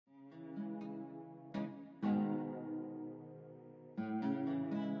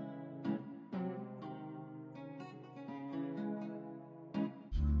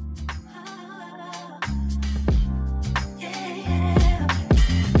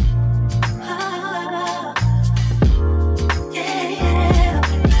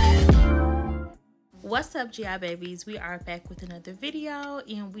up, GI babies? We are back with another video,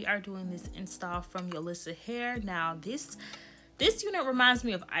 and we are doing this install from Yolissa Hair. Now this unit reminds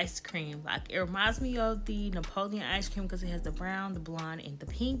me of ice cream. Like, it reminds me of the Napoleon ice cream because it has the brown, the blonde, and the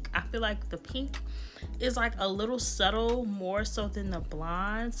pink. I feel like the pink is like a little subtle more so than the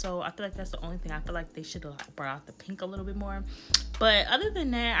blonde, so I feel like that's the only thing. I feel like they should have like brought out the pink a little bit more, but other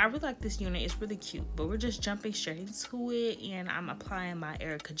than that, I really like this unit. It's really cute. But we're just jumping straight into it, and I'm applying my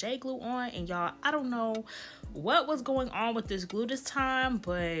Erica J glue on. And y'all, I don't know what was going on with this glue this time,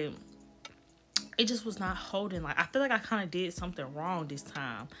 but it just was not holding. Like, I feel like I kind of did something wrong this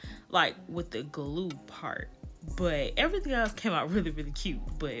time, like with the glue part, but everything else came out really, really cute.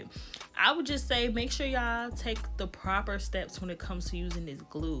 But I would just say make sure y'all take the proper steps when it comes to using this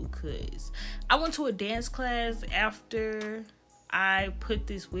glue, because I went to a dance class after I put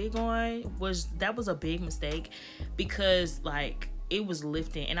this wig on. That was a big mistake, because like it was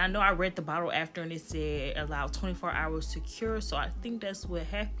lifting, and I know I read the bottle after and it said allow 24 hours to cure, so I think that's what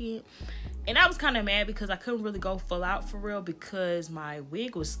happened. And I was kind of mad because I couldn't really go full out for real because my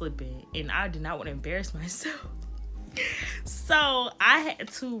wig was slipping and I did not want to embarrass myself. So I had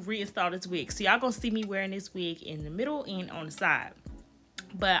to reinstall this wig. So y'all gonna see me wearing this wig in the middle and on the side,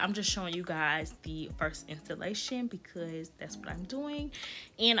 but I'm just showing you guys the first installation because that's what I'm doing.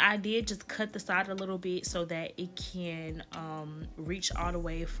 And I did just cut the side a little bit so that it can reach all the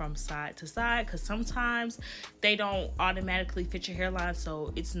way from side to side, because sometimes they don't automatically fit your hairline,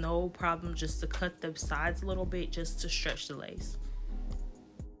 so it's no problem just to cut the sides a little bit just to stretch the lace.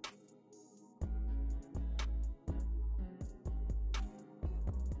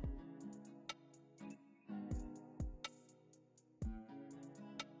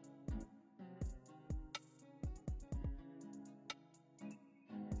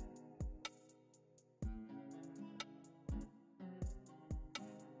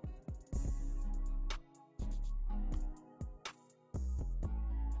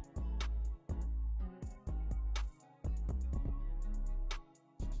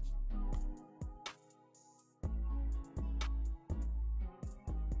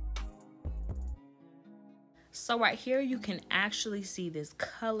 So right here you can actually see this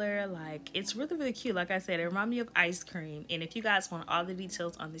color. Like, it's really, really cute. Like I said, it reminds me of ice cream. And if you guys want all the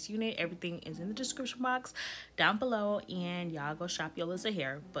details on this unit, everything is in the description box down below, and y'all go shop Yolissa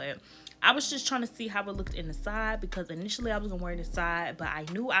Hair. But I was just trying to see how it looked in the side, because initially I was gonna wear the side, but I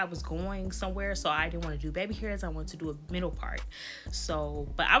knew I was going somewhere, so I didn't want to do baby hairs. I wanted to do a middle part. So,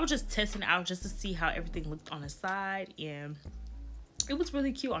 but I was just testing it out just to see how everything looked on the side, and it was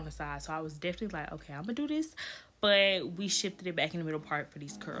really cute on the side. So I was definitely like, okay, I'm gonna do this. But we shifted it back in the middle part for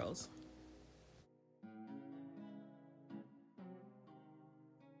these curls.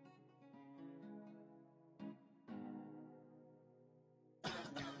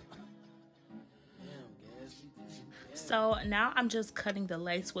 So now I'm just cutting the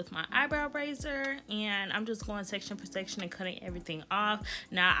lace with my eyebrow razor, and I'm just going section for section and cutting everything off.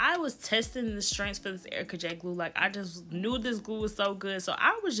 Now I was testing the strengths for this Erica J glue. Like, I just knew this glue was so good, so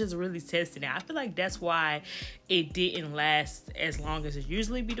I was just really testing it. I feel like that's why it didn't last as long as it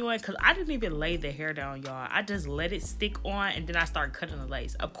usually be doing, because I didn't even lay the hair down, y'all. I just let it stick on, and then I started cutting the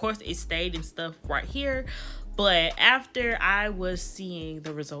lace. Of course it stayed and stuff right here, but after I was seeing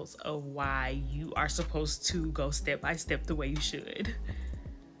the results of why you are supposed to go step by step the way you should.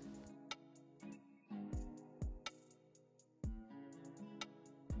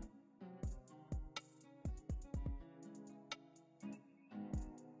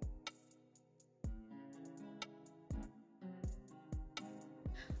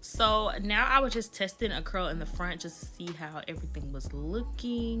 So now I was just testing a curl in the front just to see how everything was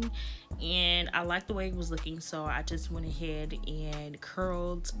looking, and I liked the way it was looking, so I just went ahead and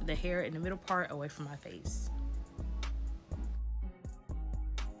curled the hair in the middle part away from my face.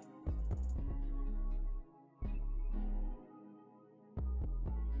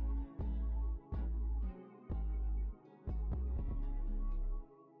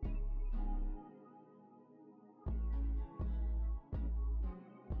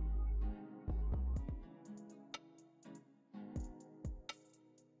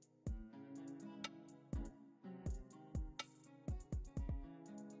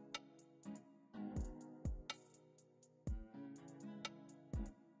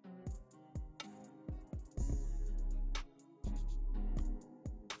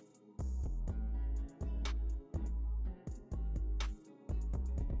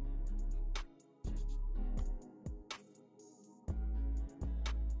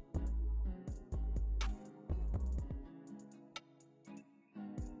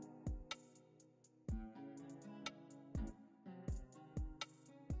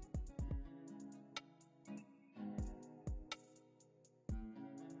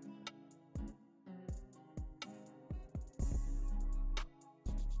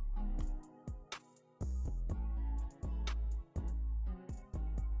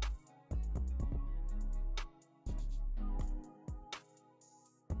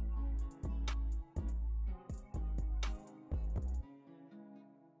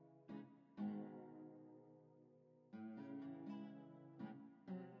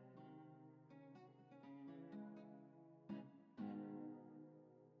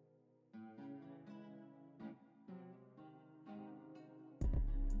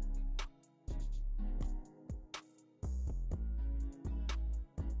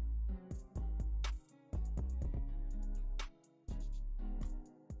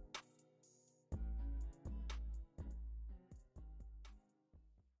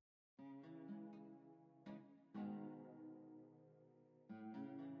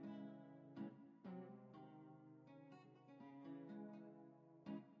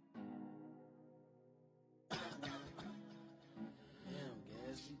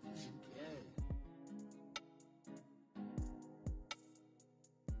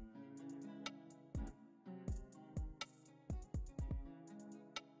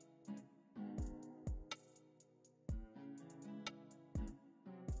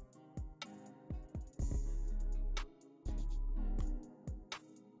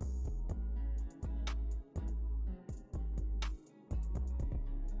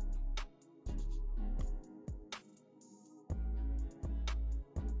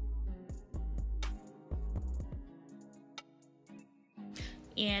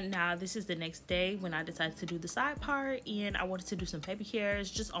 And now this is the next day when I decided to do the side part, and I wanted to do some baby hairs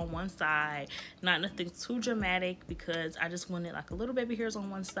just on one side, not nothing too dramatic, because I just wanted like a little baby hairs on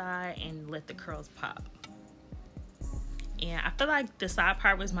one side and let the curls pop. And I feel like the side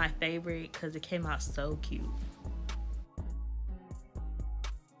part was my favorite because it came out so cute.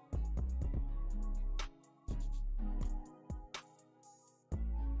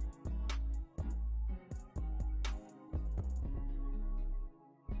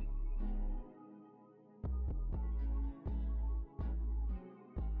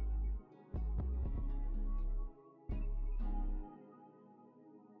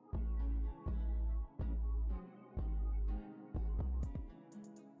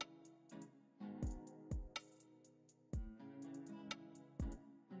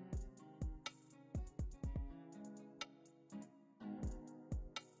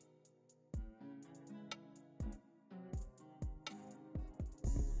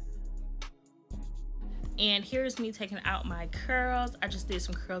 And here's me taking out my curls. I just did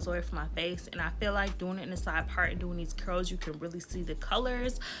some curls away from my face, and I feel like doing it in the side part and doing these curls, you can really see the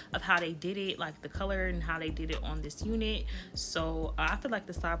colors of how they did it, like the color and how they did it on this unit. So I feel like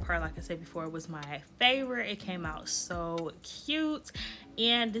the side part, like I said before, was my favorite. It came out so cute.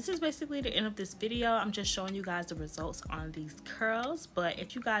 And this is basically the end of this video. I'm just showing you guys the results on these curls. But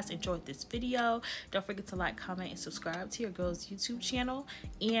if you guys enjoyed this video, don't forget to like, comment, and subscribe to your girl's YouTube channel.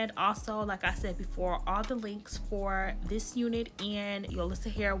 And also, like I said before, all the links for this unit and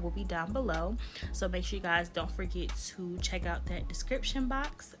Yolissa Hair will be down below. So make sure you guys don't forget to check out that description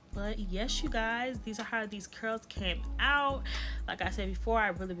box. But yes, you guys, these are how these curls came out. Like I said before, I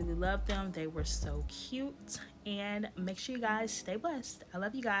really love them. They were so cute. And make sure you guys stay blessed. I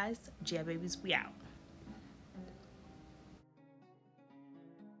love you guys. Gia babies, we out.